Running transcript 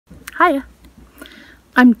Hiya,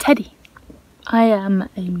 I'm Teddy. I am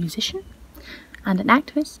a musician and an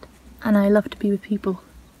activist, and I love to be with people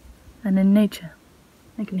and in nature.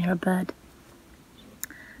 I can hear a bird,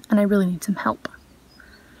 and I really need some help.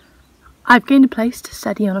 I've gained a place to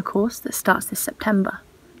study on a course that starts this September.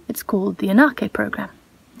 It's called the Anake Programme.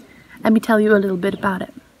 Let me tell you a little bit about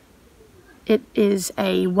it. It is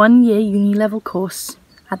a one-year uni-level course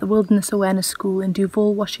at the Wilderness Awareness School in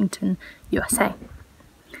Duvall, Washington, USA.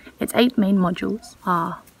 Its 8 main modules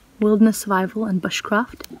are wilderness survival and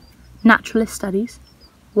bushcraft, naturalist studies,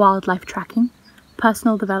 wildlife tracking,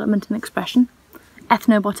 personal development and expression,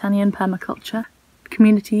 ethnobotany and permaculture,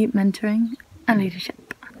 community mentoring and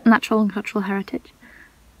leadership, natural and cultural heritage,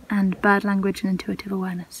 and bird language and intuitive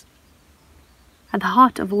awareness. At the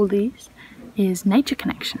heart of all these is nature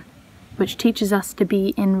connection, which teaches us to be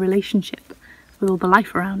in relationship with all the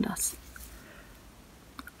life around us.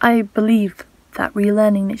 I believe that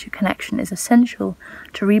relearning nature connection is essential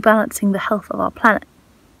to rebalancing the health of our planet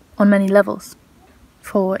on many levels,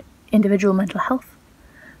 for individual mental health,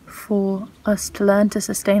 for us to learn to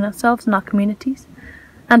sustain ourselves and our communities,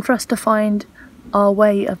 and for us to find our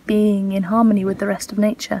way of being in harmony with the rest of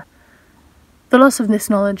nature. The loss of this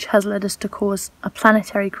knowledge has led us to cause a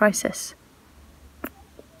planetary crisis,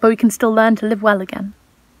 but we can still learn to live well again.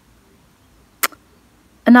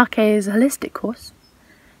 Anake is a holistic course.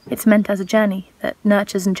 It's meant as a journey that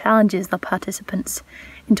nurtures and challenges the participants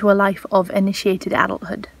into a life of initiated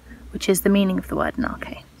adulthood, which is the meaning of the word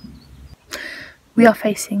Anake. We are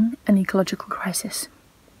facing an ecological crisis.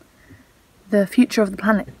 The future of the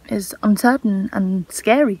planet is uncertain and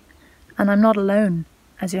scary, and I'm not alone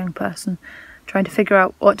as a young person trying to figure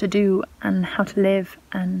out what to do and how to live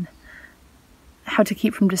and how to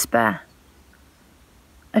keep from despair.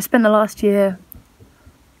 I spent the last year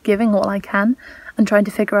giving all I can and trying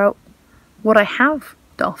to figure out what I have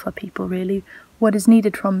to offer people, really, what is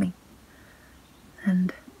needed from me.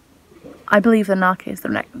 And I believe the Anake is the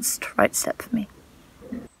next right step for me.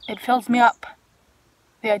 It fills me up,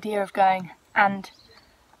 the idea of going, and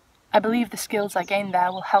I believe the skills I gained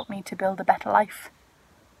there will help me to build a better life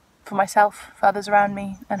for myself, for others around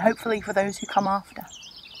me, and hopefully for those who come after.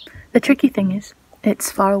 The tricky thing is,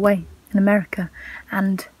 it's far away in America,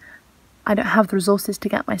 and I don't have the resources to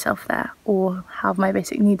get myself there or have my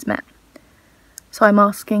basic needs met. So I'm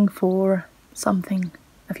asking for something,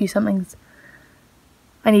 a few somethings.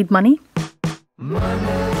 I need money.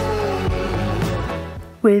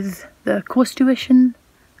 With the course tuition,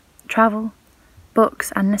 travel,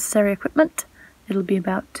 books and necessary equipment, it'll be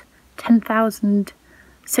about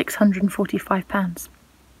 £10,645.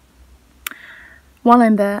 While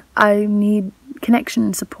I'm there, I need connection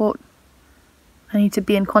and support. I need to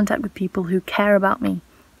be in contact with people who care about me,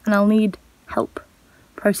 and I'll need help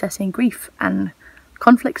processing grief and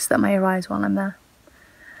conflicts that may arise while I'm there.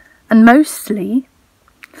 And mostly,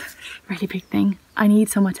 really big thing, I need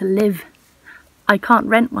somewhere to live. I can't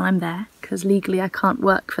rent while I'm there, because legally I can't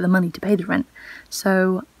work for the money to pay the rent.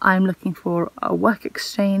 So I'm looking for a work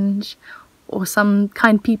exchange, or some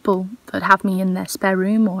kind people that have me in their spare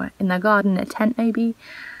room, or in their garden, a tent maybe,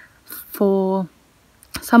 for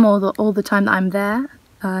some or all the time that I'm there,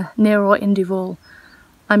 near or in Duvall.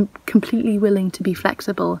 I'm completely willing to be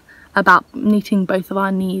flexible about meeting both of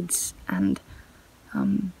our needs and,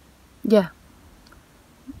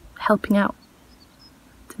 helping out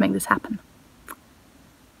to make this happen.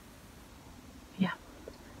 Yeah,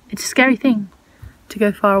 it's a scary thing to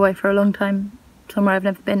go far away for a long time, somewhere I've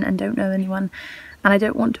never been and don't know anyone, and I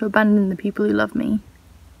don't want to abandon the people who love me.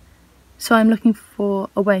 So I'm looking for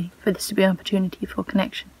a way for this to be an opportunity for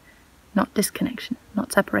connection, not disconnection,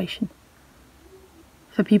 not separation.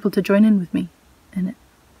 For people to join in with me in it.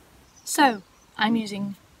 So, I'm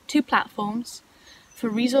using 2 platforms for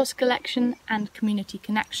resource collection and community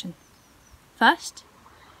connection. First,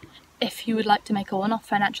 if you would like to make a one-off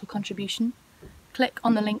financial contribution, click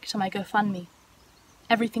on the link to my GoFundMe.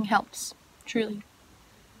 Everything helps, truly.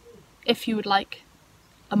 If you would like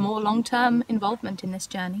a more long-term involvement in this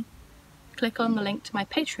journey, click on the link to my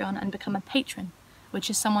Patreon and become a patron, which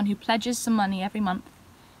is someone who pledges some money every month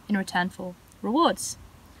in return for rewards.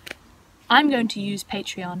 I'm going to use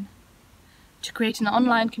Patreon to create an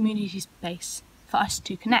online community space for us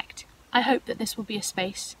to connect. I hope that this will be a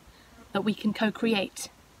space that we can co-create.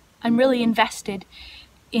 I'm really invested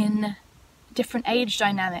in different age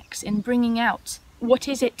dynamics, in bringing out what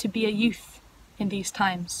is it to be a youth in these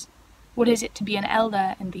times, what is it to be an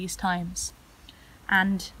elder in these times,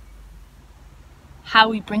 and how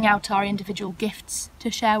we bring out our individual gifts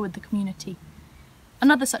to share with the community.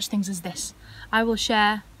 And other such things as this. I will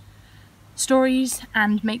share stories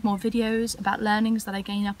and make more videos about learnings that I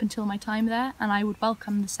gain up until my time there, and I would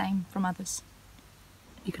welcome the same from others.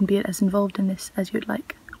 You can be as involved in this as you'd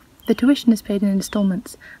like. The tuition is paid in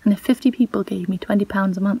instalments, and if 50 people gave me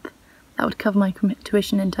 £20 a month, that would cover my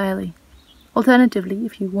tuition entirely. Alternatively,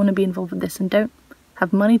 if you want to be involved with this and don't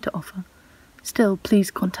have money to offer, still,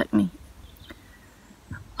 please contact me.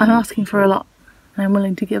 I'm asking for a lot, and I'm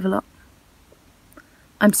willing to give a lot.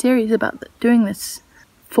 I'm serious about doing this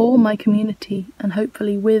for my community, and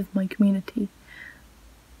hopefully with my community.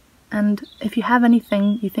 And if you have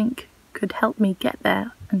anything you think could help me get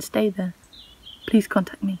there and stay there, please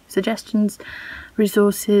contact me. Suggestions,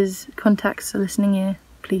 resources, contacts, a listening ear,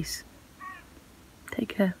 please. Take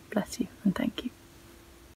care, bless you, and thank you.